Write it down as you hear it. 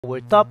Our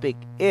topic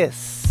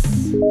is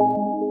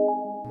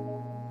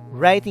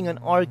writing an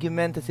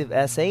argumentative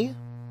essay,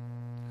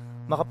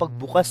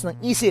 makapagbukas ng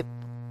isip,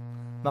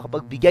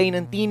 makapagbigay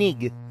ng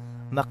tinig,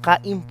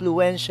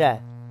 maka-impluwensiya.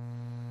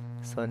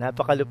 So,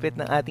 napakalupit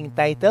ng ating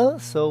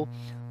title. So,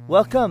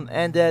 welcome.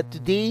 And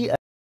today,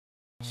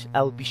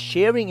 I'll be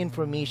sharing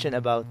information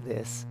about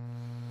this.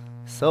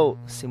 So,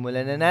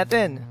 simulan na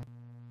natin.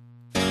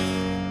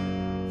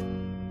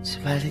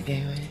 Subalit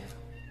ngayon,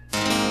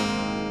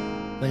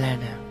 wala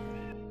na.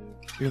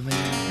 Lumayo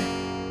na.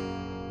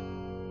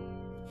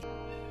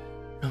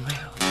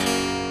 Lumayo.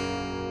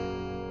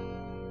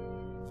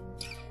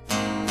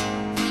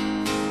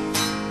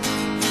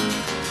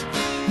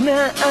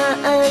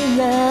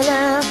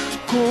 Naaalala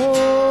ko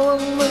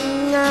ang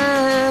mga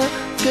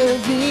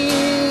gabi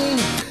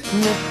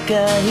na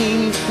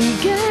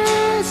kahihiga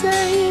sa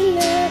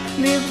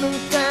ilalim ng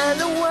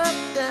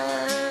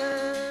kalawakan.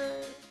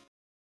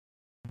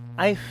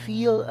 I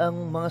feel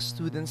ang mga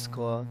students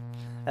ko,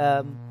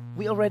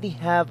 we already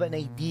have an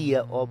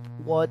idea of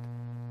what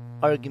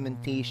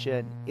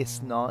argumentation is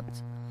not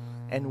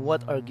and what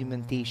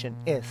argumentation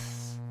is.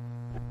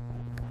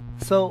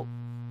 So,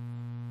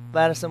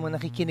 para sa mga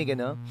nakikinig,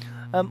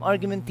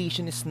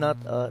 argumentation is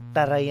not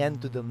tarayan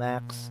to the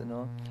max.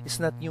 It's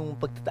not yung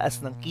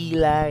pagtataas ng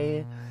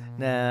kilay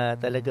na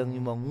talagang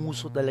yung mga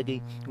nguso talaga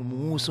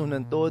umuuso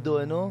ng todo.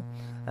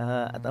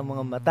 At ang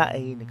mga mata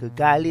ay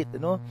nagagalit.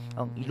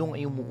 Ang ilong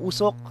ay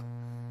umuusok.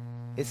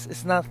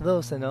 It's not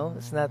those.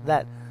 It's not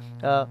that.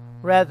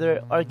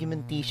 Rather,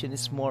 argumentation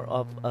is more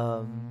of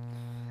a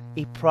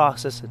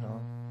process.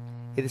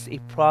 It is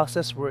a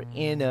process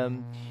wherein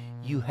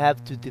you have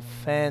to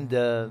defend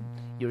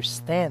your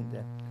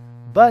stand.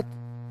 But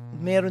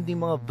meron din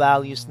mga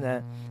values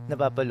na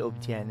napapaloob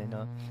diyan.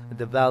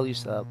 The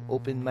values of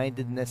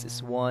open-mindedness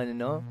is one.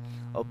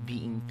 Of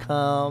being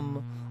calm,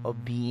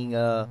 of being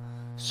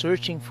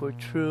searching for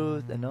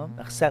truth.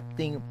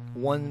 Accepting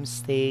one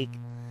mistake.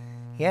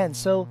 Yan.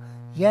 So,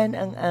 yan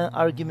ang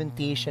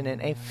argumentation,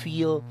 and I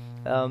feel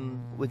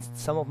with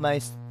some of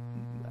my,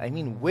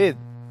 with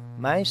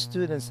my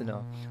students,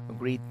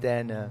 grade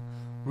 10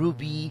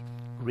 Ruby,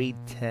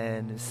 grade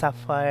 10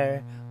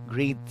 Sapphire,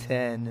 grade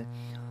 10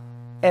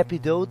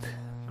 Epidote,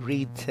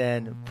 grade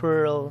 10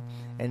 Pearl,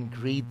 and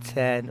grade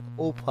 10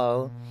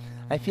 Opal.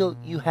 I feel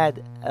you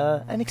had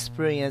an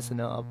experience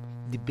of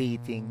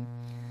debating.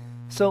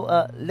 So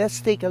let's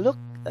take a look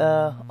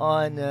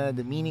on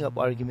the meaning of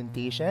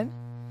argumentation.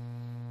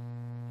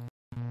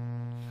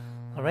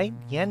 Alright,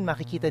 yan,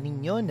 makikita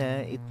ninyo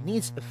na it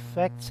needs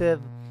effective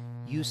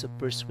use of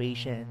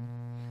persuasion.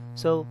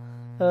 So,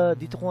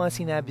 dito ko nga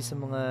sinabi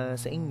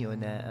sa inyo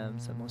na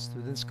sa mga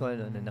students ko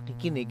na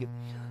nakikinig,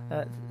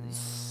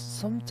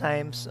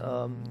 sometimes,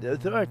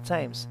 there are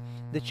times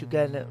that you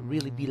gotta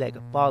really be like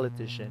a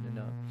politician,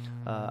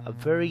 a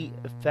very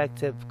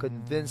effective,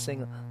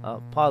 convincing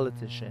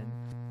politician.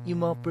 Yung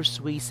mga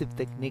persuasive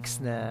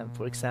techniques na,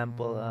 for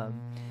example,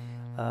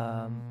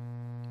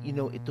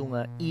 itong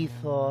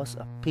ethos,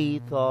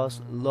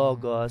 pathos,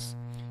 logos,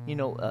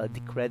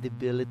 the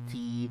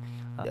credibility,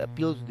 the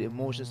appeal to the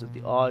emotions of the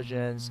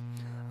audience,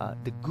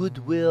 the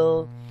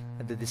goodwill,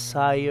 the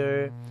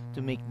desire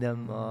to make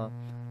them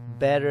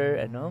better,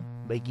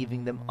 by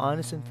giving them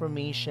honest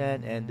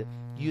information and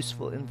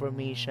useful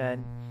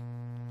information.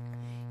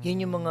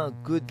 Yan yung mga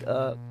good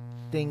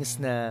things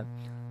na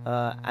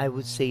I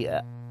would say a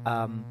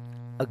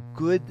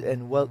good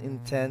and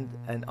well-intended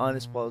and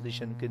honest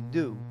politician can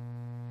do.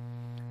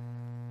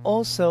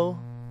 Also,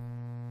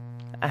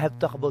 I have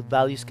talked about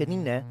values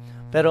kanina,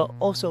 pero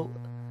also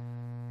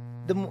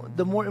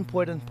the more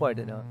important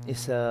part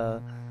is the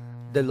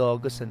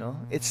logos.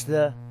 It's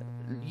the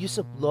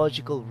use of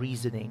logical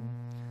reasoning.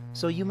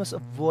 So you must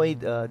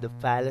avoid the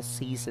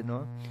fallacies,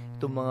 itong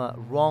mga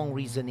wrong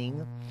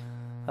reasoning.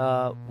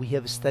 We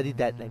have studied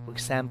that, like for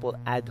example,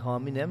 ad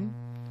hominem.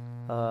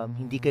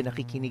 Hindi ka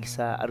nakikinig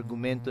sa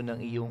argumento ng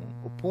iyong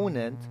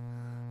opponent,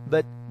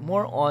 but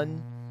more on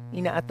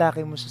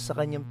inaatake mo sa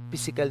kanyang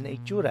physical na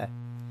itsura,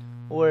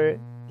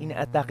 or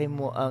inaatake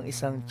mo ang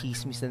isang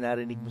chismis na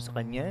narinig mo sa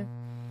kanya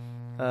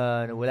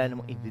na wala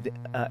namang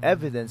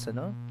evidence.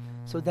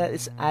 So that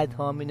is ad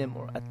hominem,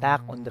 or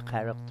attack on the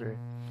character.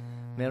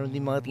 Meron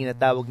din mga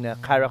tinatawag na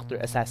character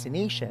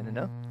assassination,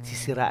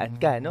 sisiraan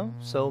ka,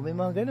 so may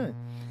mga ganun.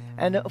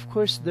 And of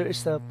course, there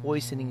is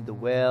poisoning the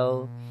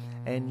well,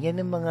 and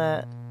yan yung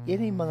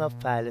mga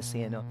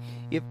fallacy.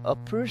 If a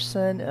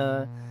person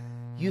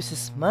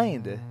uses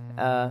mind,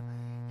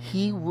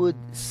 he would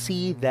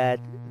see that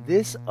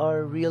these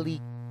are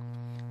really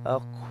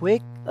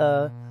quick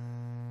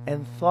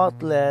and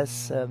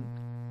thoughtless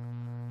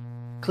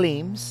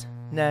claims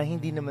na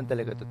hindi naman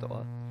talaga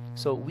totoo.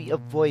 So we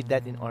avoid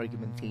that in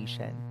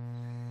argumentation.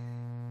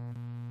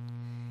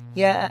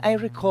 Yeah, I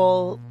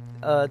recall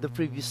the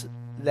previous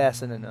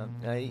lesson.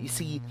 You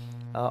see,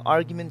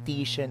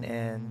 argumentation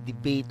and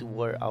debate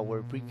were our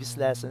previous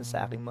lessons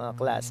sa aking mga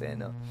klase.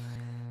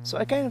 So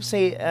I kind of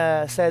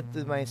said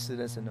to my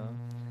students,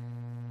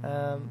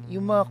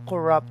 yung mga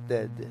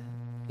corrupted,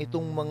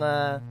 itong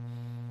mga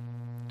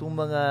itong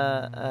mga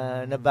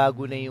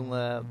nabago na yung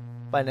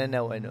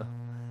pananaw, ano.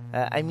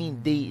 I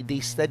mean,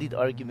 they studied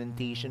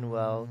argumentation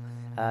well,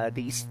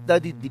 they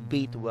studied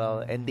debate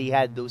well, and they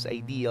had those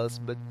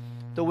ideals, but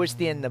towards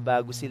the end,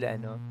 nabago sila,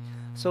 ano.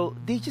 So,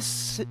 they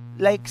just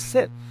like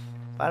Sith,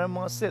 parang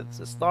mga Sith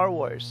sa Star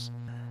Wars.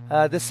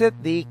 The Sith,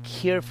 they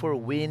care for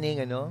winning,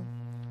 ano,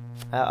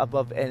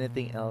 above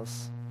anything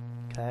else.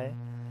 Okay?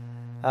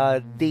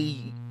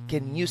 They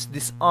can use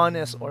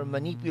dishonest or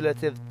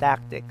manipulative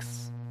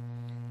tactics.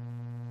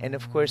 And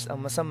of course,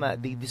 ang masama,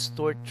 they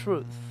distort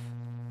truth.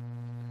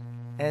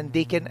 And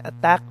they can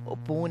attack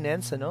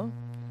opponents, ano,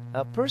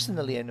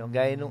 personally, ano,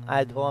 gaya nung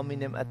ad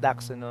hominem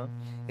attacks, ano,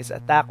 is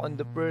attack on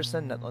the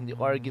person, not on the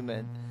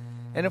argument.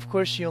 And of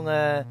course, yung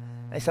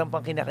isang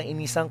pang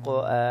kinakainisan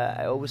ko,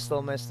 I always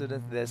tell my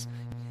students this,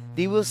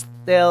 they will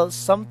tell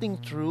something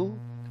true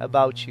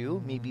about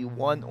you, maybe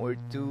one or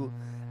two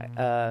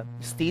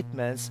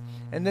statements,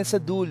 and then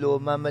sa dulo,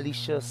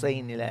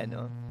 mamalisyosahin nila,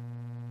 ano.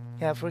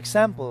 Yeah, for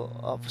example,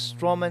 of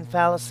strawman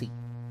fallacy.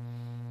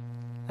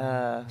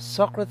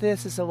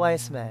 Socrates is a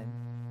wise man.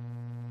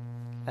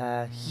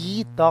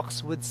 He talks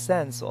with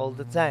sense all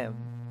the time.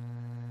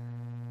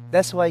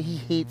 That's why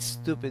he hates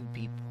stupid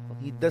people.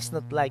 He does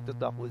not like to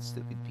talk with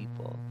stupid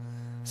people.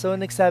 So,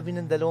 nagsabi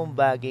ng dalawang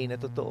bagay na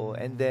totoo,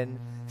 and then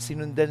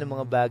sinundan ng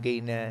mga bagay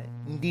na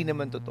hindi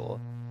naman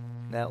totoo.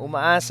 Na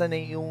umaasa na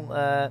yung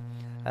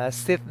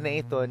Sith na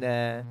ito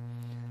na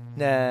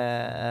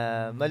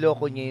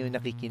maloko niya yung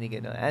nakikinig,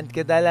 ano. And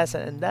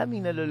kadalasan, ang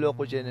daming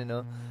naloloko dyan,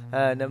 ano,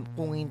 na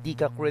kung hindi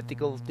ka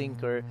critical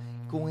thinker,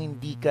 kung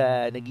hindi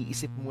ka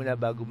nag-iisip muna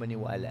bago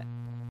maniwala,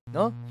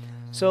 no?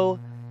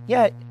 So,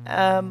 yeah,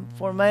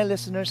 for my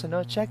listeners,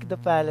 ano, check the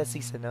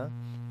fallacies, ano.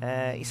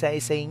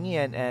 Isa-isayin niyo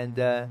yan,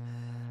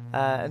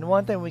 and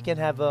one time we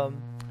can have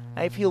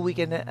I feel we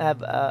can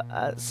have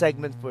a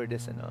segment for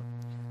this, ano.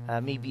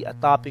 Maybe a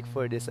topic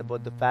for this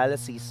about the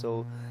fallacies.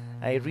 So,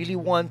 I really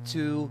want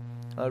to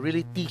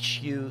really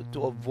teach you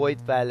to avoid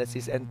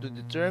fallacies and to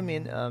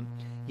determine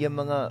yung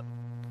mga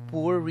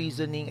poor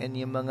reasoning and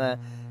yung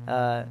mga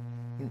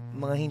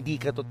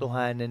hindi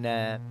katotohanan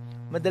na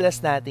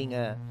madalas nating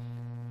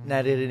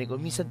naririnig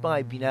o minsan pa nga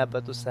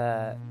binabato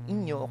sa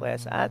inyo o kaya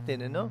sa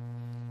atin, ano.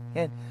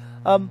 Yan.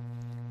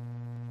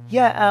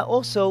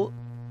 Also,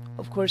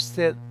 of course,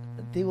 that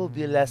they will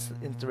be less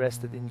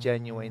interested in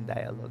genuine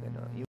dialogue,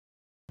 ano.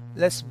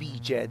 Let's be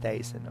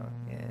Jedis, ano.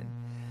 Yan.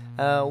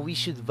 We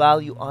should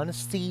value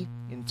honesty,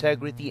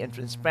 integrity, and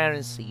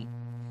transparency.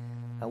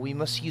 We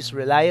must use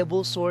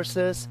reliable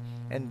sources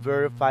and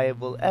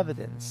verifiable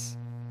evidence.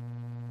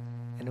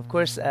 And of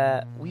course,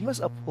 we must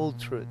uphold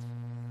truth.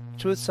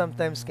 Truth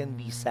sometimes can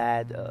be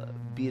sad,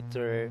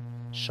 bitter,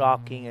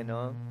 shocking,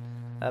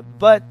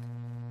 but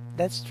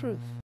that's truth.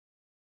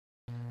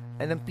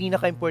 And ang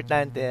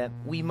pinaka-importante,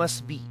 we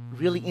must be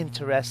really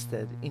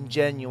interested in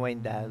genuine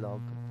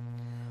dialogue.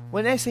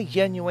 When I say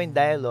genuine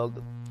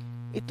dialogue,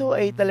 ito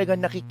ay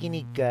talagang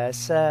nakikinig ka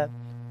sa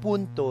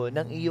punto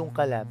ng iyong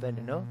kalaban,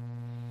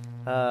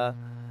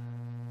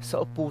 sa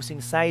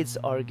opposing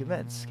sides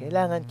arguments.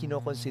 Kailangan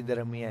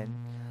kinokonsidera mo yan.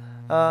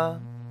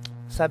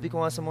 Sabi ko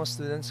nga sa mga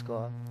students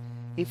ko,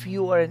 if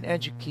you are an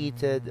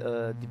educated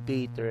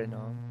debater,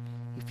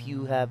 if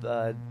you have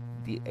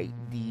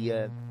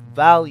the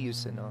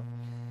values,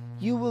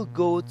 you will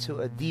go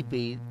to a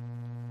debate,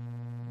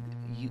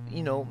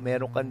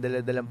 meron kang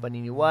daladalang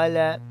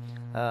paniniwala,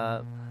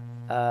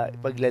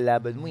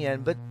 paglalaban mo yan,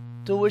 but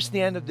towards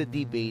the end of the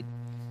debate,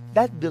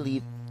 that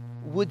belief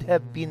would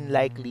have been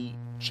likely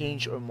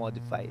changed or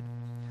modified.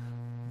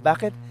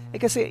 Bakit?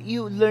 Kasi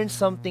you learn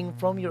something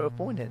from your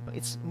opponent.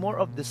 It's more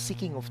of the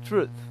seeking of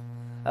truth,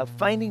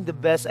 finding the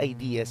best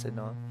ideas,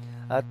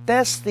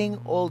 testing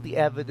all the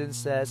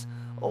evidences,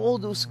 all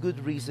those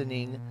good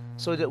reasoning,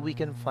 so that we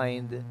can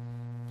find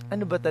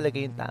ano ba talaga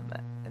yung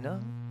tama,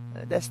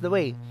 that's the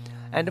way.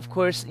 And of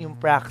course, yung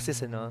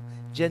praxis,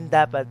 dyan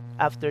dapat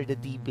after the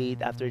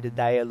debate, after the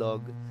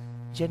dialogue,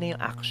 dyan na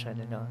yung action,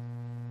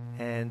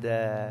 And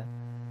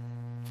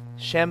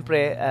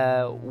syempre,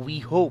 we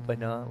hope,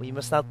 we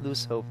must not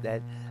lose hope that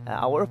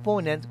our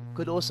opponent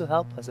could also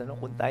help us,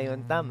 kung tayo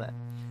ang tama.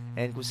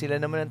 And kung sila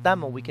naman ang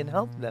tama, we can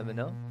help them,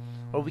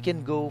 or we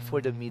can go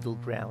for the middle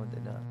ground,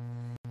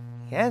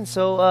 Yan,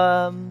 so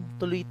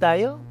tuloy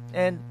tayo,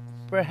 and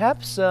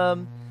perhaps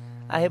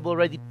I have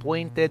already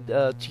pointed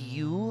to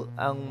you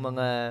ang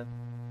mga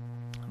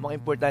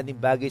importanteng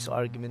bagay sa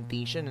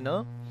argumentation,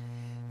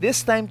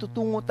 This time,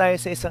 tutungo tayo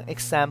sa isang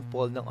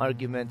example ng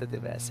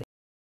argumentative essay.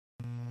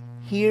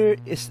 Here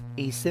is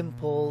a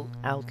simple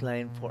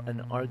outline for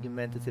an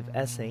argumentative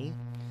essay.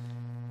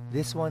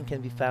 This one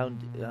can be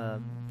found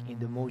in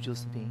the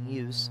modules being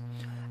used.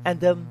 And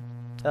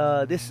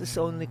this is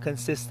only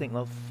consisting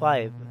of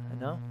 5,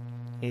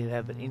 You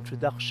have an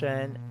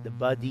introduction, the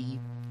body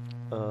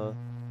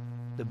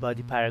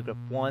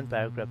paragraph 1,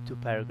 paragraph 2,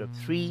 paragraph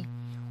 3.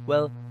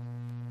 Well,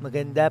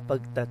 maganda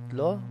pag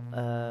tatlo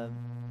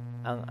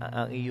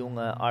ang iyong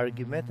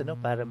argument,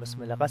 para mas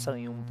malakas ang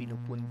iyong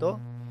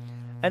pinupunto.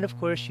 And of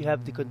course, you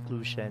have the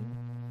conclusion.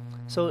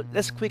 So,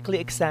 let's quickly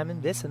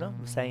examine this, ano?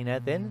 Basahin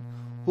natin.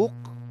 Hook,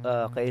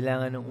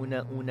 kailangan ng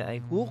una-una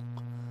ay hook.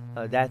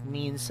 That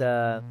means,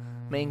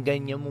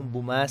 maingganyo mong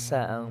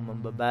bumasa ang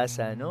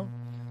mambabasa, no?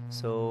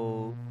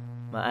 So,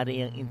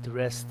 maaari ang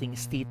interesting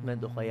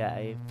statement o kaya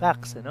ay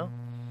facts, ano?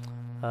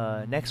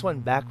 Next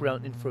one,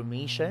 background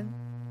information.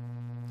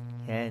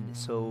 Yan.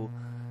 So,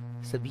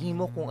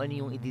 sabihin mo kung ano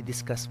yung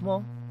i-discuss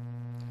mo.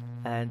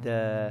 And,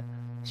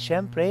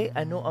 syempre,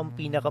 ano ang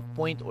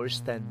pinaka-point or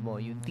stand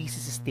mo? Yung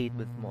thesis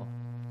statement mo.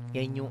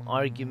 Yan yung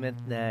argument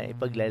na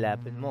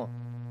ipaglalaban mo.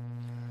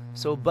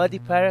 So,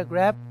 body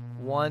paragraph,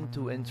 1,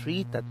 2, and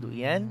 3. Tatlo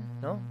yan.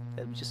 No?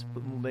 Let me just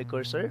move my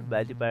cursor.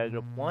 Body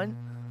paragraph 1,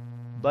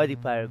 body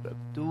paragraph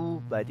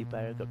 2, body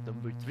paragraph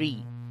number 3.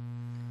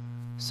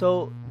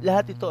 So,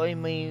 lahat ito ay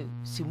may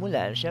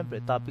simula. Siyempre,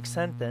 topic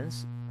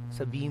sentence.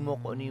 Sabihin mo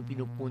kung ano yung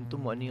pinupunto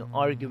mo, ano yung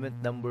argument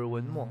number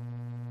 1 mo.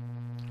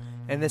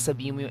 And then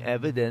sabihin mo yung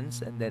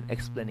evidence and then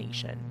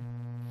explanation.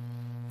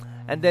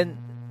 And then,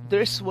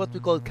 there's what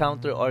we call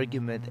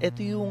counter-argument.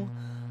 Ito yung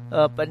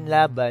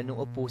panlaban ng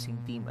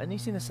opposing team. Ano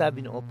yung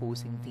sinasabi ng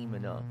opposing team,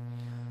 ano?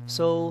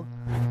 So,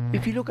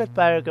 if you look at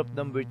paragraph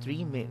number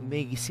 3,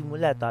 may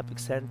simula, topic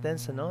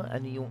sentence, ano?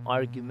 Ano yung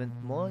argument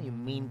mo, yung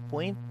main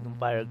point ng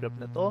paragraph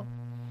na to?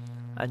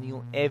 Ano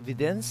yung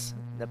evidence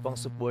na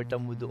pang-suporta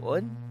mo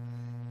doon?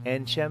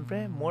 And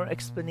syempre, more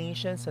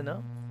explanations,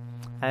 ano?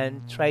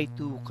 And try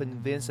to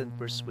convince and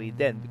persuade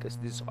them because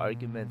this is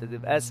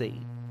argumentative essay.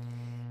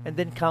 And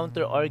then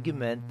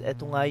counter-argument,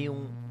 ito nga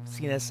yung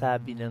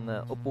sinasabi ng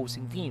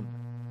opposing team.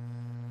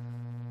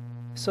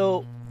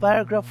 So,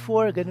 paragraph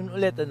 4, ganun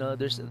ulit, ano,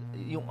 there's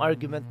yung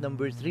argument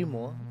number 3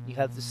 mo, you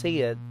have to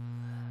say it,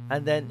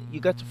 and then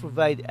you got to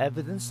provide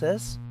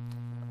evidences,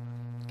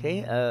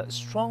 okay,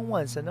 strong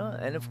ones, ano,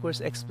 and of course,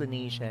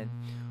 explanation.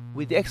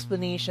 With the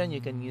explanation,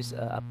 you can use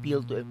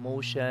appeal to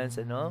emotions,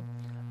 ano,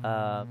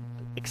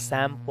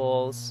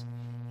 examples,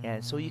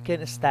 and so you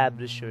can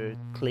establish your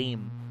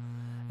claim.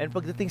 And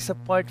pagdating sa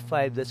part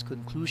 5, that's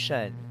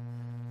conclusion.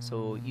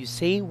 So, you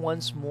say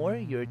once more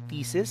your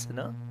thesis,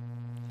 ano?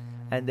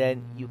 And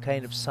then, you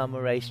kind of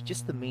summarize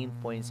just the main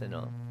points,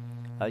 ano?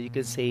 You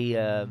can say,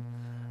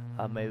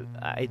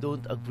 I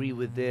don't agree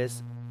with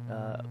this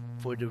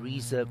for 3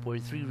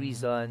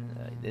 reasons.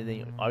 And then,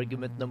 your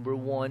argument number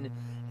 1,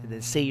 and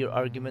then say your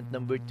argument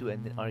number 2,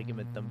 and then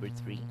argument number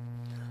 3.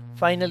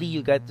 Finally,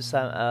 you got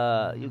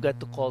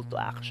to call to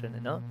action,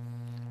 ano?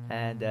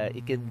 And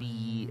it can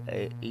be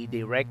a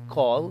direct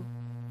call,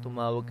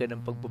 tumawag ka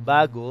ng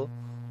pagbabago,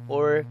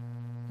 or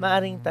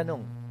maaring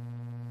tanong.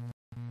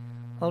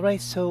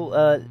 Alright, so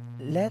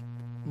let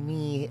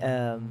me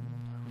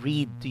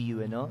read to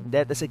you, ano?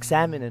 Let us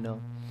examine, ano?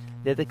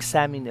 Let's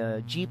examine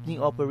Jeepney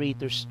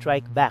Operator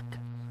Strike Back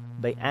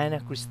by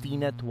Anna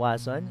Christina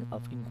Tuazon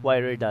of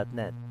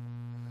Inquirer.net.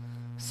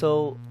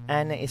 So,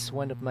 Anna is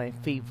one of my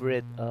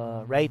favorite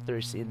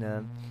writers in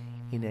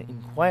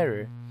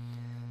Inquirer.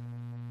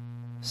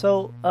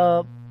 So,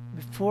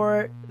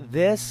 before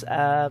this,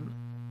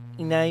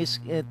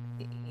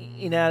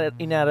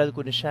 inaral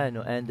ko na siya,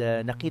 no? And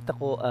nakita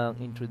ko ang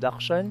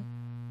introduction,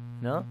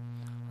 no?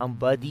 Ang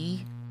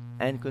body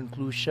and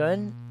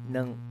conclusion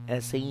ng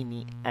essay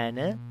ni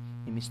Anna,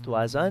 ni Miss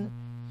Tuazon.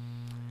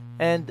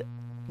 And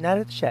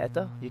narito siya,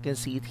 ito. You can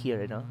see it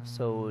here, no?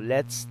 So,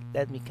 let's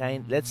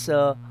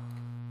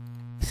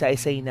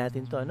isa-isayin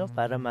natin to, no?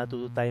 Para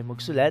matuto tayo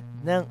magsulat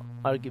ng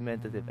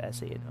argumentative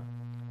essay, no?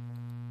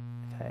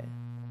 Okay.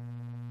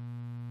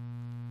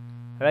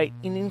 Right,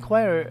 in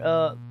Inquirer,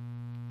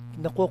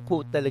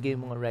 naku-quote talaga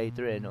yung mga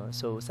writer, no?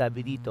 So, sabi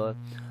dito,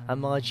 ang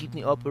mga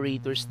jeepney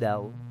operators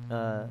daw,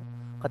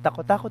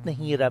 katakot-takot na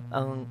hirap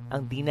ang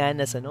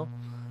dinanas, ano?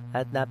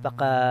 At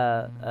napaka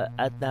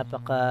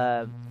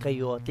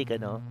chaotic,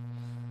 ano?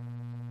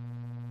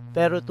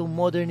 Pero itong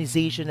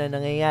modernization na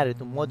nangyayari,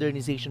 itong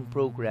modernization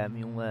program,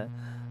 yung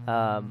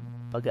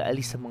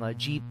pag-aalis sa mga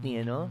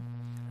jeepney, ano?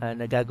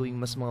 Na gagawing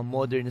mas mga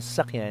modern na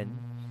sasakyan,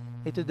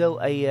 ito daw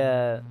ay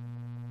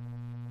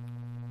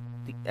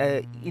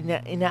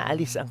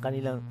inaalis ang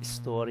kanilang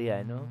istorya,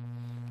 no?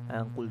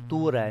 Ang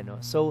kultura, no?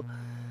 So,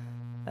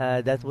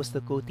 that was the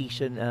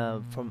quotation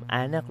from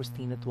Anna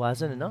Christina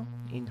Tuazon, no?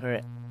 In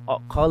her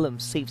column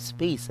Safe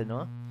Space,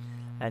 no?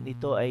 And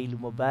ito ay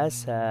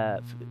lumabas sa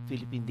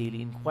Philippine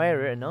Daily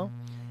Inquirer, no?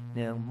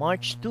 Ng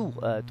March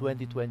 2,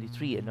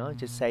 2023, no?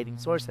 Just citing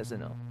sources,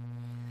 no?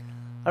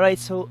 Alright,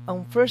 so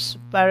ang first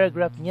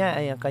paragraph niya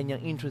ay ang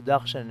kanyang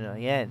introduction, no?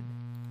 Yan.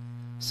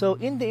 So,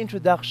 in the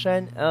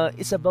introduction,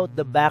 it's about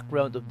the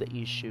background of the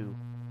issue.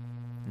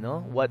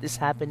 No? What is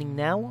happening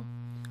now?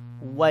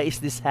 Why is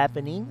this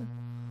happening?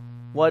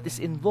 What is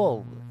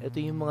involved?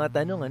 Ito yung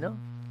mga tanong, ano?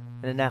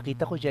 Na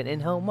nakita ko dyan,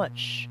 and how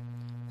much?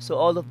 So,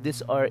 all of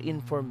these are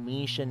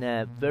information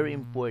na very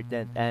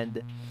important,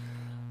 and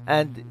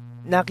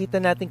nakita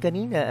natin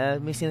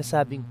kanina, may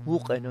sinasabing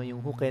hook, ano?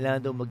 Yung hook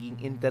kailangan daw maging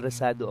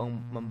interesado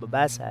ang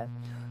mambabasa.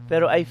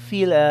 Pero I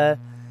feel,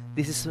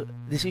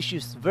 this issue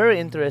is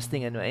very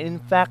interesting, ano. And in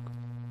fact,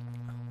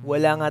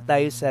 wala nga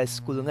tayo sa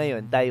school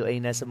ngayon. Tayo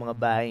ay nasa mga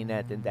bahay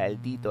natin dahil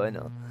dito,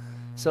 ano.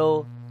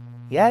 So,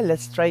 yeah,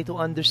 let's try to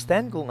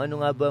understand kung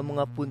ano nga ba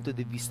mga punto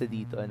de vista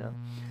dito, ano.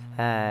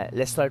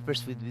 Let's start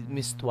first with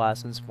Miss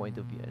Tuazon's point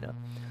of view, ano.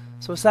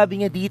 So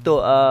sabi niya dito,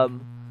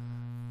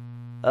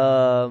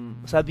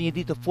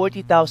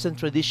 40,000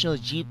 traditional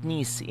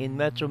jeepneys in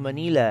Metro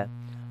Manila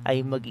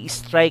ay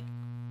mag-strike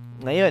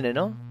ngayon,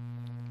 ano?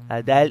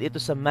 Dahil ito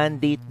sa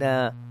mandate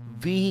na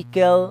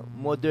Vehicle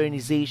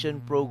Modernization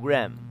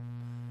Program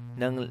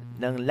ng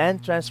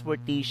Land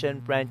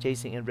Transportation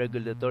Franchising and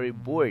Regulatory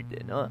Board,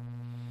 ano?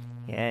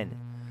 Yan.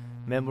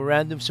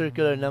 Memorandum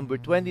Circular number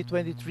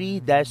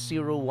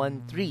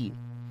 2023-013.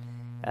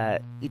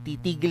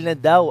 Ititigil na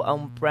daw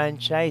ang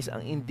franchise,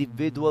 ang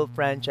individual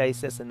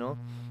franchises, ano,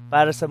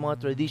 para sa mga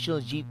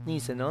traditional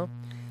jeepneys, ano.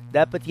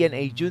 Dapat yan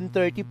ay June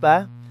 30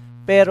 pa,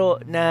 pero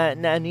na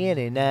ano yan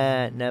eh,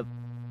 na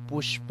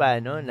push pa,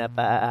 no, na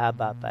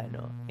paahaba pa,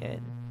 no.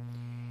 Yan.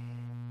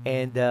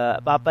 And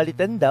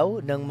papalitan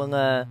daw ng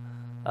mga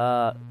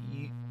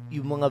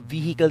yung mga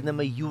vehicle na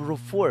may Euro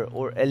 4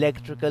 or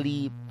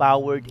electrically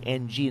powered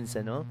engines,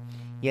 ano.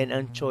 Yan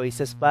ang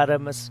choices para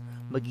mas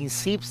maging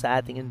safe sa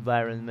ating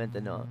environment,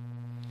 ano.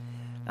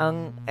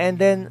 And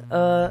then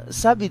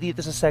sabi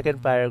dito sa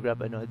second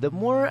paragraph, ano, the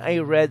more I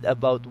read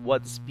about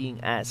what's being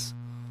asked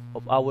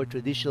of our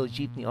traditional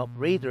jeepney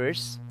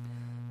operators,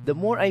 the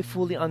more I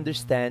fully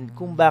understand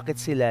kung bakit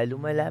sila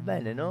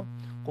lumalaban, ano,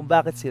 kung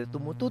bakit sila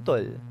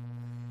tumututol.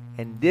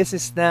 And this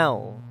is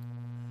now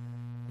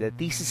the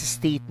thesis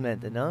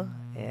statement, ano.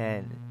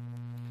 And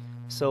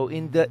so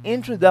in the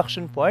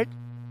introduction part,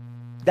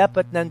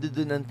 dapat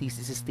nandoon ang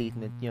thesis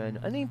statement nyo.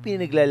 Ano yung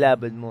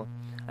pinaglalaban mo?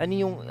 Ano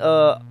yung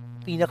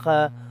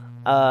pinaka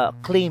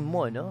claim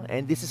mo, no?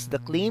 And this is the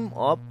claim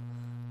of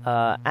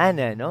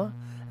Anna, no?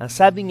 Ang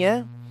sabi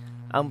niya,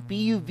 ang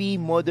PUV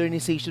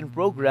Modernization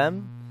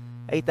Program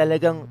ay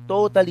talagang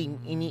totally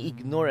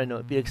ini-ignore, ano?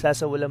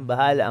 Pinagsasawalang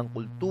bahala ang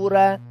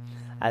kultura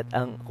at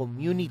ang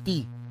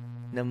community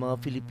ng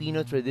mga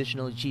Filipino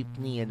traditional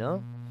jeepney,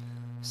 ano?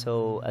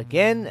 So,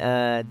 again,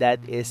 that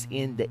is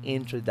in the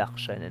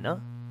introduction, ano?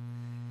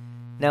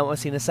 Now,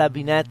 ang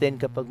sinasabi natin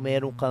kapag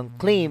mayroon kang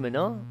claim,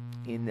 ano,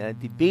 in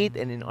debate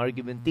and in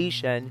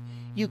argumentation,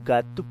 you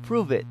got to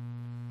prove it.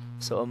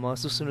 So, ang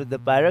mga susunod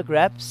na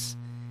paragraphs,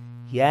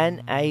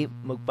 yan ay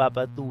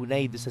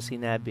magpapatunay do sa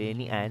sinabi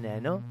ni Anna,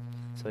 no?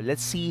 So,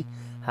 let's see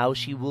how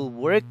she will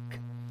work,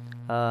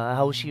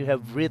 how she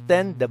have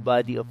written the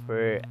body of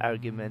her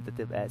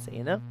argumentative essay,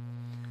 no?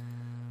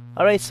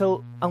 Alright,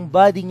 so, ang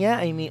body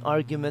niya ay may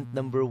argument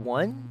number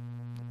 1.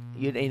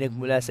 Yun ay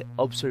nagmula sa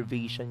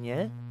observation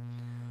niya.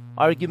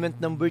 Argument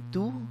number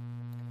 2,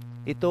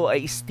 ito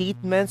ay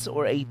statements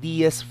or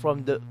ideas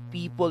from the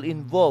people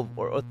involved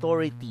or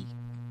authority.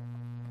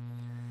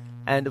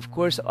 And of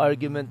course,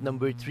 argument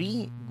number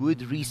 3,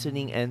 good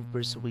reasoning and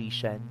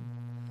persuasion.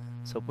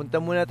 So,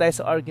 punta muna tayo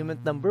sa argument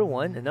number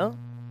 1, ano?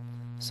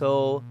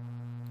 So,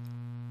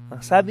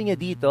 ang sabi niya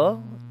dito,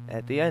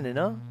 eto yan,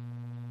 ano?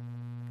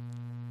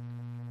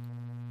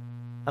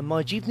 Ang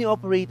mga jeepney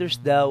operators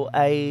daw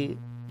ay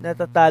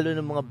natatalo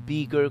ng mga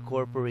bigger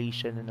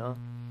corporation, ano?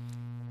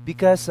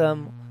 Because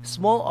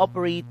small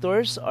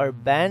operators are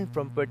banned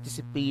from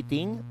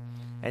participating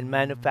and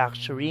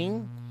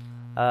manufacturing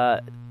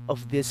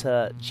of this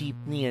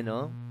jeepney,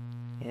 ano?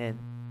 And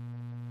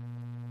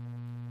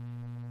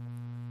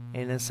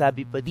ang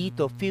sabi pa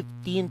dito,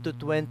 15 to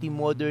 20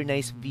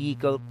 modernized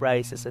vehicle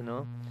prices,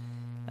 ano?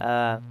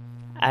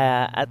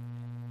 At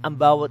ang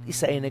bawat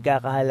isa ay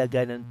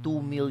nagkakahalaga ng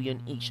 2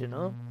 million each,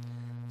 ano?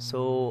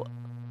 So,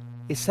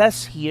 it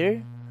says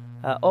here,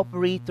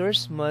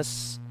 operators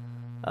must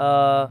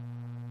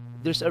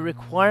there's a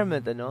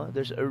requirement, ano?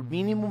 There's a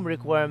minimum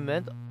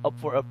requirement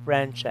for a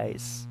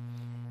franchise.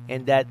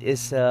 And that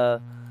is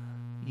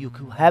you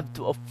have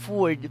to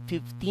afford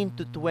 15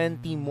 to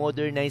 20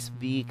 modernized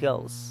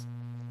vehicles.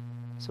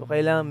 So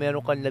kailangan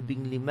meron kang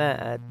 15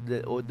 at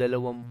o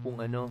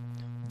 20 ano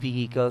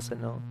vehicles,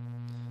 ano.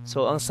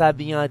 So ang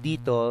sabi niya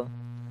dito,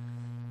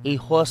 a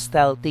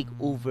hostile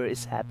takeover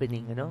is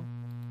happening, ano.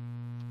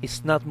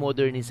 It's not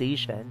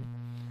modernization.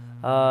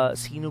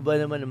 Sino ba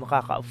naman ang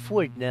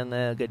makaka-afford ng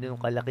ganun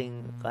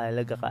kalaking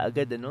kahalaga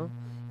kaagad, ano,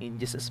 in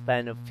just a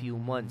span of few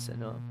months,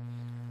 ano.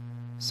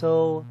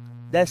 So,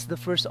 that's the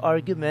first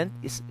argument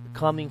is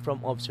coming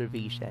from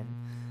observation.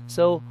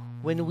 So,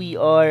 when we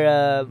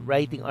are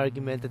writing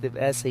argumentative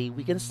essay,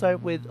 we can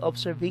start with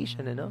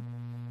observation, ano.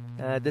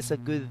 That's a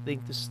good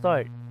thing to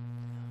start.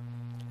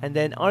 And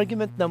then,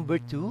 argument number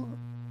 2,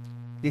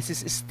 this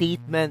is a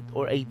statement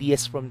or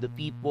ideas from the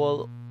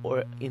people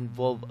or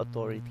involved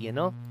authority,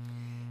 ano.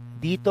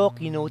 Dito,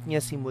 kinote niya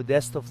si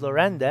Modesto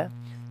Floranda,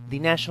 the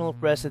national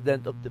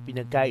president of the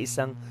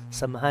pinagkaisang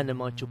samahan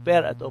ng mga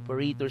tsuper at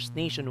operators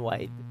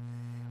nationwide,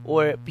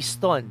 or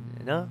Piston,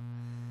 no?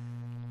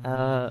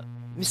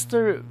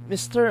 Mr.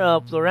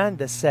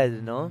 Floranda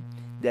said, no,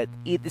 that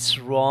it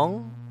is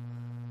wrong,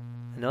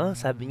 no?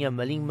 Sabi niya,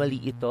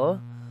 maling-mali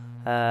ito,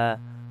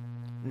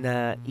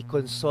 na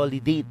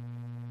i-consolidate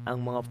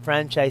ang mga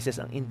franchises,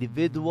 ang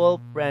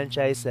individual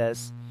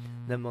franchises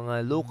ng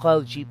mga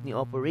local jeepney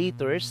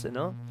operators,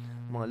 ano,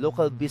 mga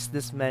local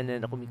businessmen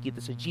na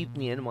kumikita sa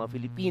jeepney, mga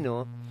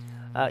Filipino,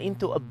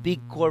 into a big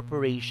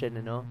corporation,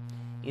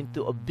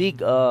 into a big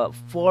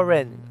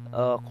foreign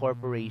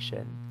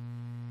corporation.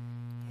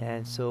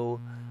 And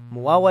so,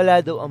 mawawala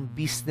daw ang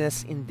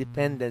business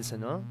independence,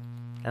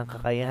 ang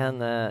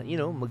kakayahang,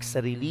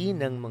 magsarili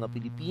ng mga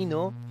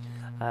Pilipino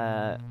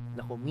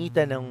na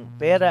kumita ng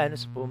pera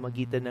sa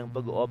pamamagitan ng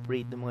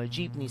pag-ooperate ng mga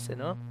jeepneys,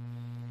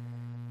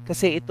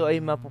 Kasi ito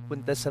ay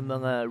mapupunta sa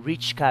mga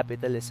rich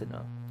capitalists,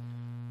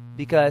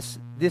 Because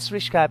these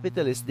rich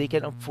capitalists, they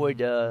can afford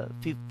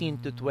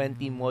 15 to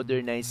 20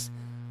 modernized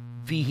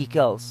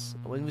vehicles.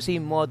 When we say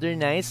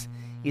modernized,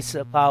 it's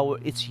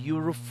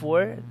Euro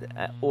 4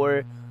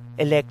 or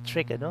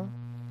electric,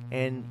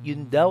 And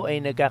yun daw ay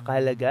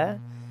nagkakahalaga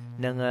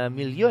ng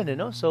milyon,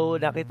 So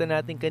nakita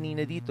natin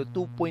kanina dito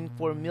 2.4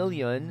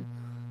 million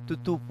to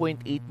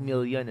 2.8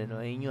 million,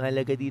 Ayun yung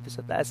halaga dito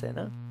sa taas,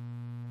 Yan.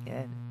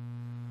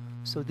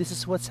 So this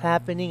is what's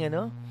happening,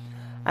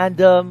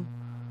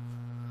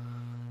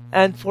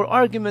 And for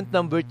argument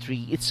number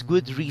 3, it's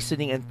good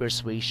reasoning and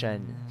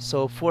persuasion.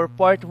 So for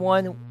part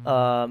 1,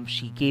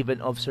 she gave an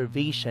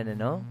observation,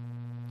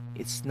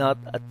 It's not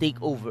a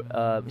takeover.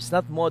 It's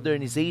not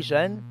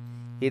modernization.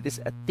 It is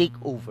a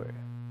takeover.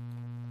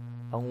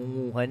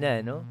 Pangunguha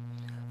na,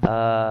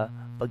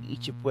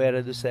 pag-ichipwera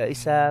do sa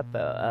isa,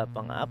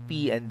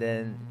 pang-api, and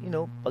then,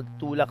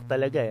 pagtulak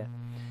talaga.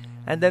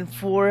 And then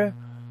for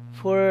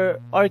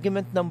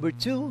argument number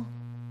 2,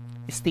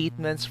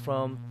 statements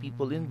from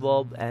people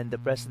involved, and the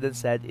president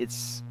said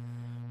it's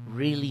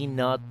really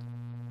not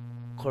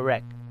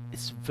correct.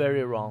 It's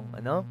very wrong,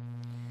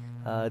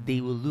 They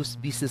will lose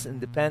business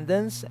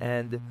independence,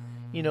 and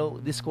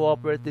these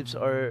cooperatives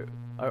are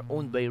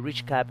owned by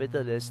rich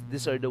capitalists.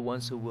 These are the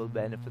ones who will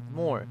benefit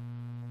more.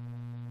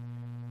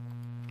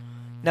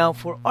 Now,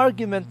 for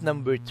argument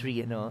number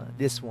 3,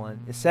 this one,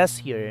 it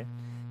says here,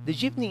 the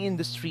jeepney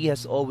industry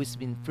has always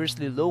been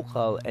firstly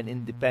local and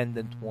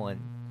independent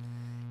one.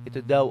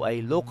 Ito daw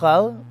ay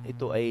local,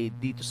 ito ay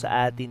dito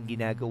sa atin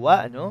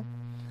ginagawa,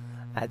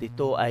 At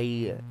ito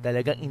ay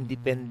talagang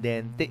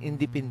independiente,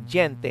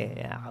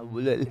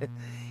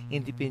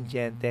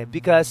 independiente.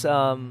 Because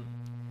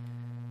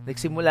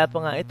nagsimula pa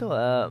nga ito,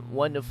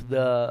 one of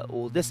the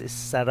oldest is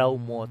Sarao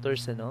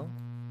Motors,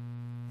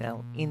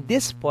 Now, in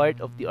this part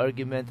of the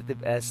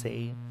argumentative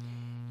essay,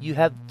 you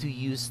have to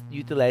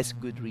utilize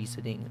good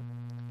reasoning.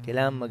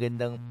 Kailangan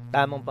magandang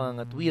tamang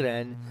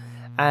pangangatwiran,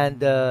 and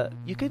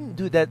you can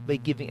do that by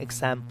giving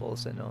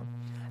examples,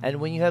 And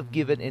when you have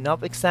given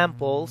enough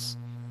examples,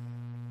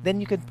 then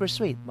you can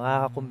persuade,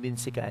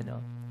 makakakumbinsi ka,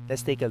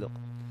 Let's take a look.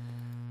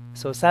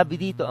 So, sabi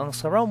dito, ang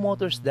Sarao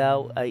Motors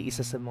daw ay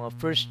isa sa mga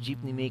first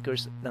jeepney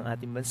makers ng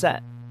ating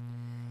bansa.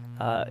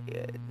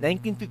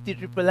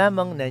 1953 pa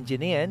lamang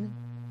nandiyan yan,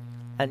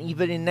 and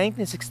even in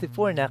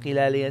 1964,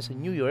 nakilala yan sa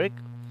New York,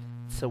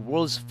 sa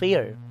World's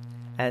Fair,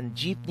 and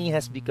jeepney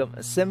has become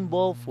a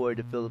symbol for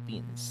the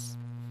Philippines.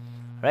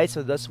 Right,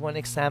 so that's one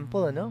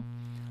example,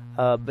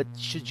 But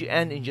should you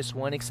end in just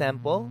one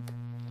example?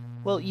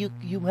 Well,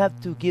 you have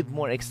to give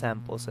more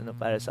examples,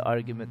 para sa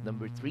argument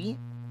number 3.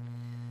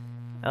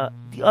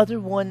 The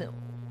other one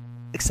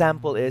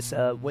example is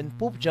when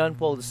Pope John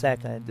Paul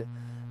II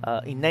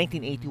in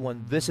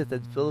 1981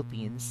 visited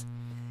Philippines,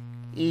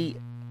 a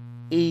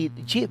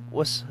jeep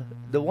was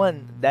the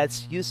one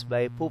that's used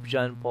by Pope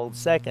John Paul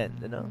II,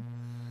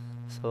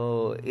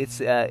 So it's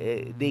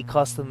they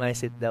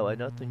customize it daw,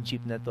 tong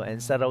jeep na to,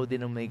 and Sarao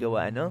din ang may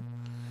gawa,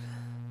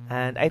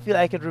 And I feel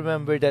I can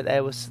remember that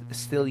I was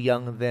still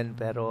young then,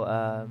 pero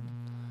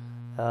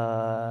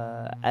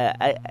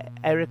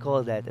I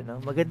recall that,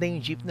 Maganda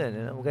yung jeep na,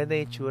 Maganda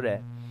yung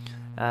tsura.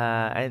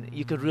 And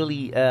you could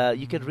really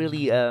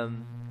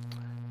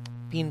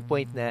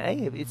pinpoint na,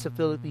 ay, it's a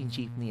Philippine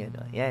jeepney,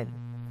 Yan.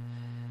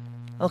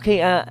 Okay,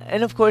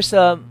 and of course,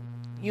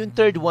 yung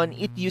third one,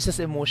 it uses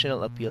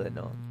emotional appeal,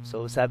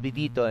 So sabi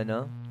dito,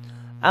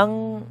 ang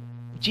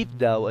jeep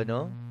daw,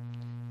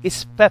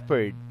 is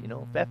peppered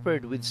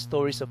with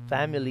stories of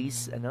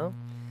families,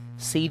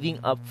 saving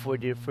up for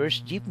their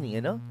first jeepney,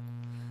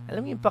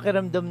 Alam mo yung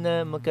pakiramdam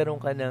na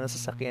magkaroon ka ng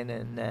sasakyan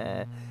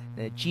na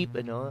jeep,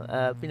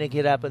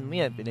 pinaghirapan mo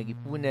yan,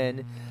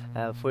 pinag-ipunan.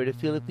 For the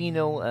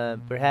Filipino,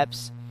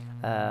 perhaps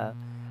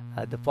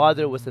the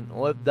father was an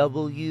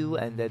OFW,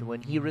 and then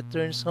when he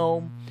returns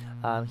home,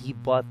 he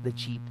bought the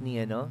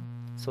jeepney,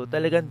 So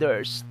talagang there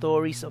are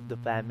stories of the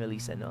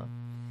families,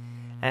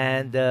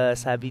 And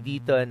sabi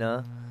dito,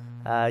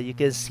 you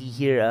can see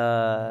here,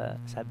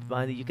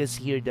 you can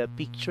see here the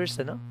pictures,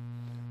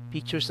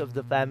 Pictures of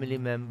the family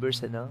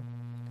members,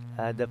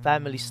 the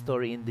family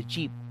story in the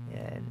jeep.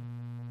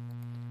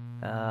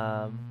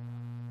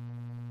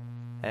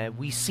 And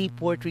we see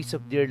portraits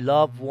of their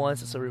loved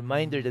ones as a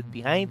reminder that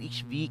behind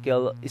each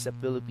vehicle is a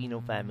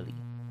Filipino family.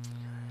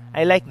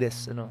 I like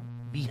this,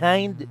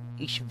 Behind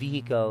each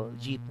vehicle,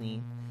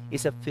 jeepney,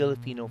 is a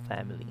Filipino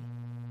family.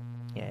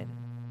 Yan.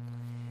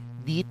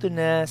 Dito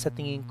na sa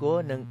tingin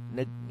ko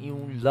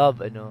yung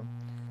love,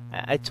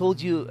 I told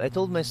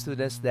my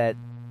students that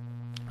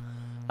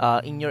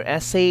in your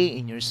essay,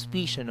 in your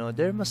speech,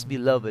 there must be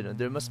love,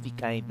 there must be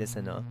kindness,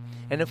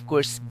 and of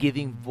course,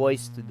 giving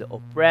voice to the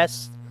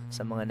oppressed,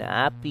 sa mga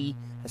naapi,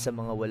 at sa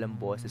mga walang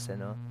boses,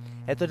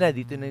 Eto na,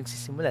 dito na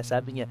nagsisimula.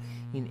 Sabi niya,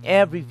 in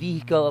every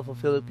vehicle of a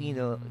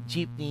Filipino,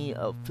 jeepney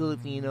of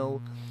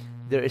Filipino,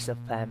 there is a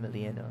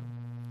family,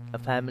 a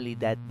family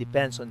that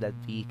depends on that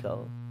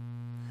vehicle.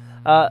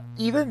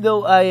 Even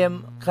though I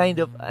am kind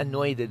of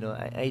annoyed,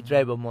 I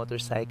drive a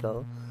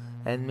motorcycle,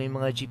 and may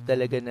mga jeep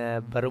talaga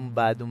na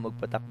barumbadong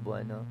magpatakbo,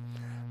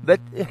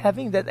 But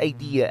having that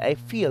idea, I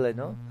feel,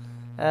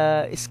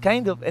 is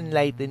kind of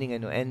enlightening,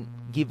 and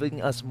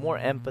giving us more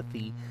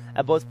empathy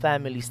about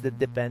families that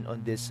depend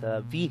on this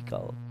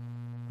vehicle,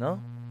 no?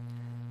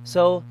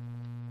 So,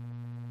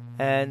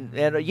 and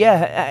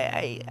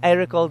I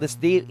recall this.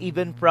 They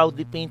even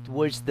proudly paint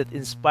words that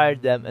inspire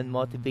them and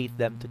motivate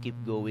them to keep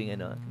going,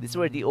 These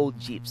were the old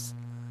jeeps,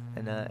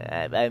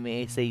 I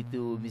may say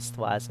to Miss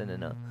Tuazon,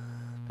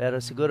 Pero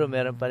siguro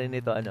meron pa rin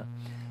ito,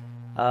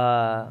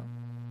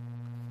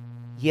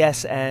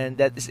 yes, and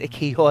that is a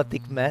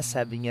chaotic mess.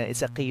 Sabi niya,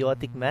 it's a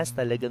chaotic mess.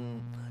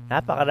 Talagang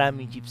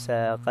napakaraming jeep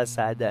sa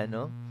kalsada,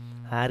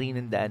 Hari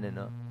ng daan,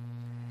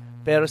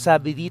 Pero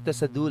sabi dito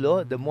sa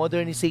dulo, the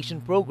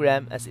modernization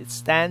program as it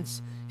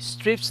stands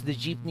strips the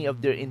jeepney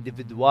of their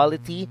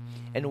individuality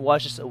and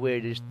washes away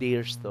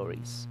their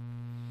stories.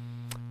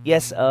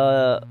 Yes,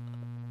 I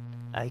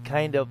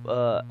kind of,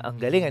 ang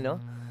galing,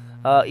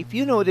 if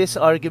you notice,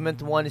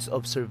 argument 1 is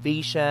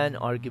observation,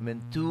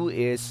 argument 2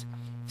 is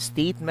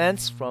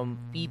statements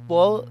from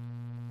people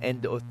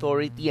and the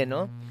authority,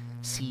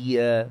 Si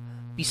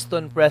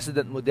Piston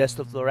President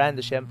Modesto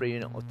Florando, syempre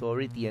yun ang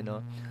authority,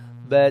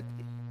 But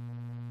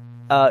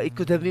it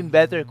could have been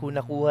better kung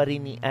nakuha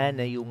rin ni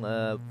Ana yung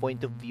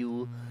point of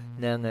view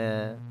ng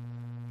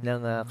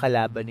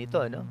kalaban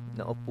nito, Na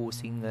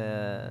opposing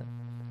na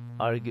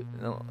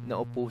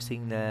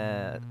opposing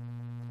na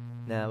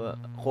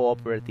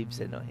cooperatives,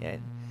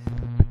 Yan.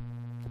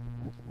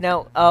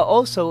 Now,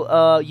 also,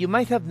 you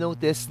might have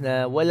noticed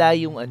na wala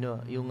yung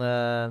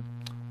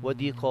what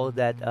do you call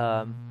that?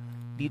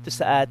 Dito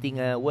sa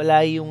ating wala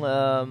yung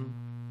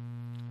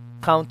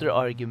counter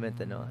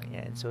argument,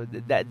 Yan. So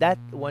that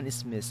one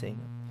is missing.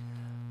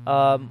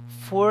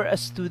 For a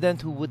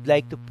student who would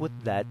like to put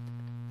that,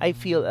 I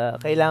feel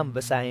kailangan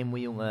basahin mo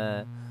yung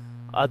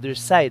other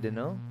side,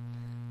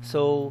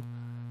 So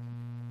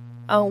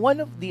one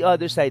of the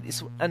other side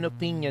is an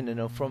opinion,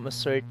 from a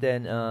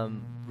certain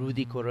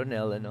Rudy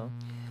Coronel,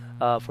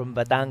 from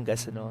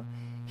Batangas,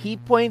 He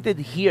pointed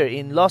here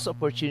in lost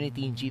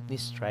opportunity in jeepney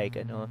strike,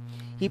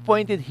 He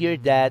pointed here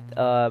that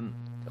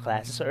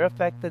classes are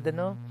affected,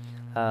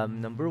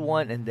 number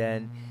one, and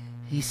then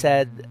he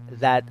said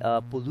that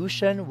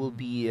pollution will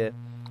be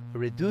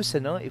reduced,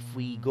 if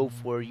we go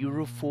for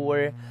Euro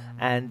 4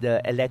 and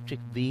electric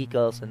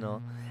vehicles,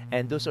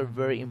 and those are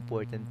very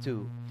important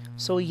too.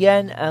 So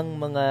yan ang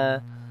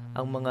mga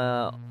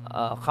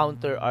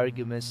counter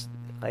arguments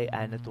kay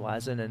Ana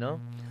Tuazon,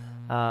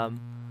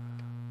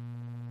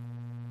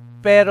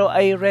 pero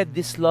I read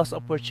this lost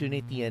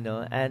opportunity, and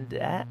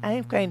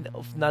I'm kind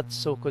of not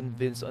so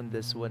convinced on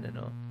this one,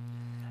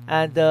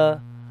 And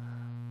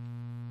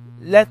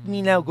let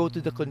me now go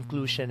to the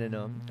conclusion,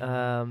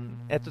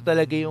 Ito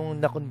talaga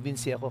yung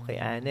na-convince ako kay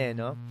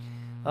Ana,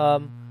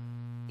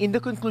 in the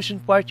conclusion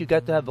part, you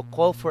got to have a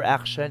call for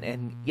action,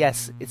 and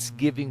yes, it's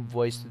giving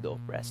voice to the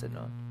oppressed,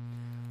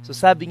 So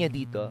sabi niya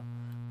dito,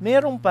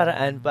 merong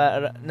paraan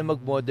para na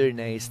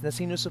mag-modernize na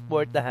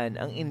sinusuportahan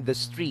ang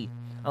industry,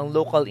 ang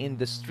local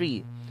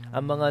industry,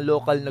 ang mga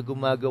local na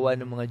gumagawa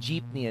ng mga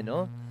jeepney,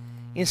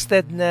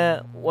 Instead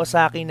na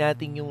wasakin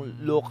natin yung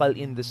local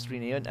industry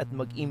na yun at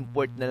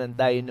mag-import na lang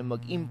tayo na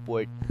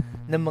mag-import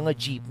ng mga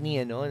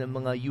jeepney, ng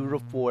mga Euro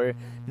 4,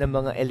 ng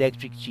mga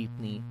electric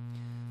jeepney.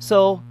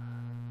 So,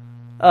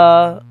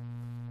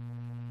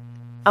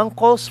 ang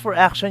calls for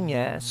action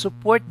niya,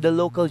 support the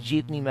local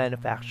jeepney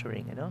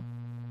manufacturing,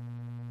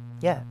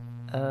 Yeah,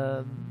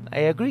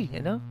 I agree,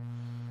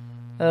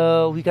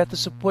 we got to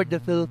support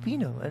the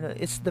Filipino,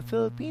 It's the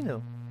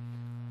Filipino.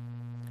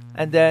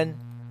 And then,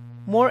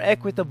 more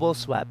equitable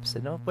swaps,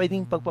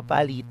 Pwedeng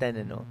pagpapalitan,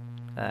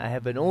 I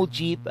have an old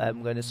Jeep,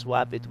 I'm gonna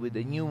swap it with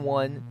a new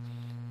one.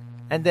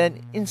 And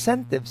then,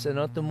 incentives,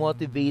 to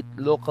motivate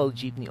local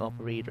jeepney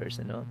operators,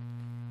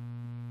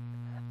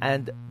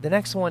 And the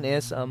next one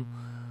is,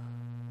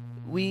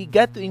 we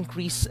got to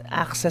increase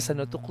access,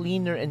 to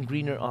cleaner and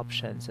greener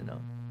options,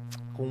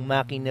 Kung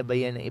makina ba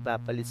yan na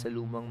ipapalit sa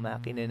lumang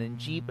makina ng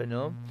Jeep,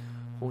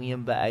 Kung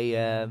yan ba ay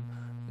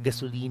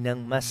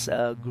gasolinang mas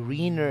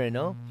greener,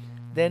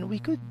 Then we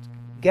could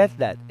get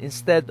that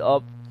instead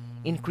of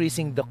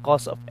increasing the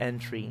cost of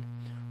entry.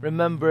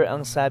 Remember,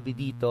 ang sabi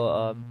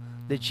dito,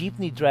 the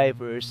jeepney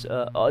drivers,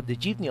 the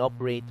jeepney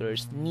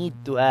operators need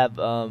to have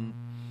a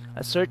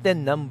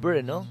certain number,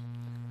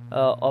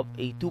 of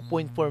a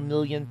 2.4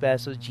 million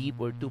peso Jeep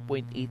or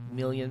 2.8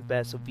 million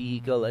peso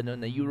vehicle,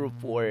 na Euro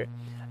 4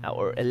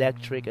 or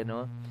electric,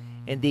 and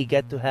they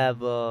get to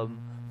have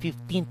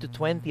 15 to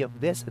 20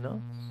 of this,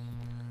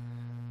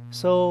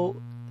 So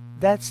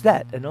that's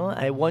that.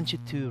 I want you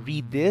to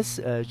read this.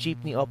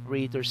 Jeepney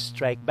operators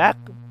strike back.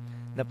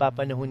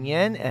 Napapanahon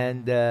yan.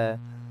 And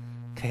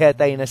kaya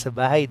tayo nasa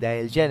bahay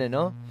dahil dyan.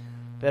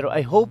 Pero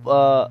I hope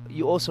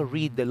you also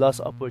read The Lost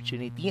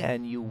Opportunity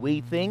and you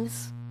weigh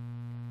things.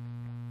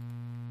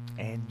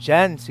 And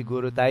dyan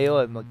siguro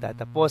tayo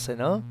magtatapos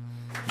ng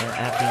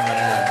ating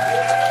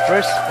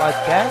first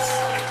podcast.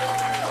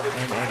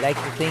 And I'd like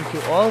to thank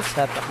you all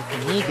sa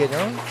pakikinig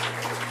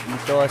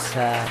dito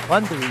sa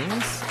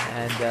Ponderings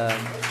and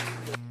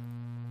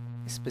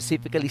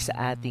specifically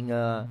sa ating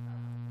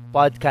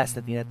podcast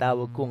na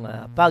tinatawag kong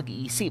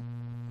Pag-iisip.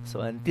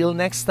 So until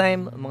next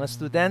time mga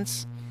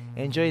students,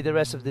 enjoy the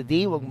rest of the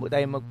day. Huwag mo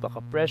tayo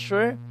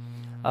magpaka-pressure.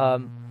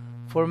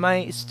 For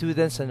my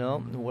students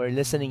who are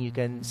listening, you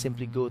can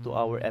simply go to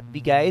our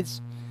FB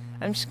guides.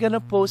 I'm just gonna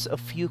post a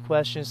few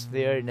questions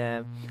there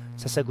na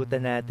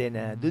sasagutan natin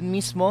dun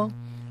mismo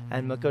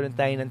and magkaroon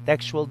tayo ng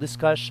textual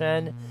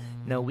discussion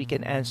na we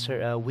can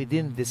answer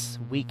within this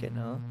week.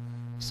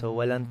 So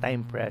walang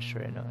time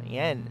pressure.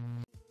 Yan.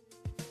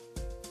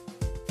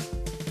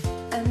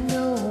 I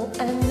know,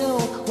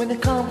 when I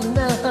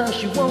compliment her,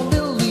 she won't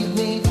believe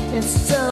me. And so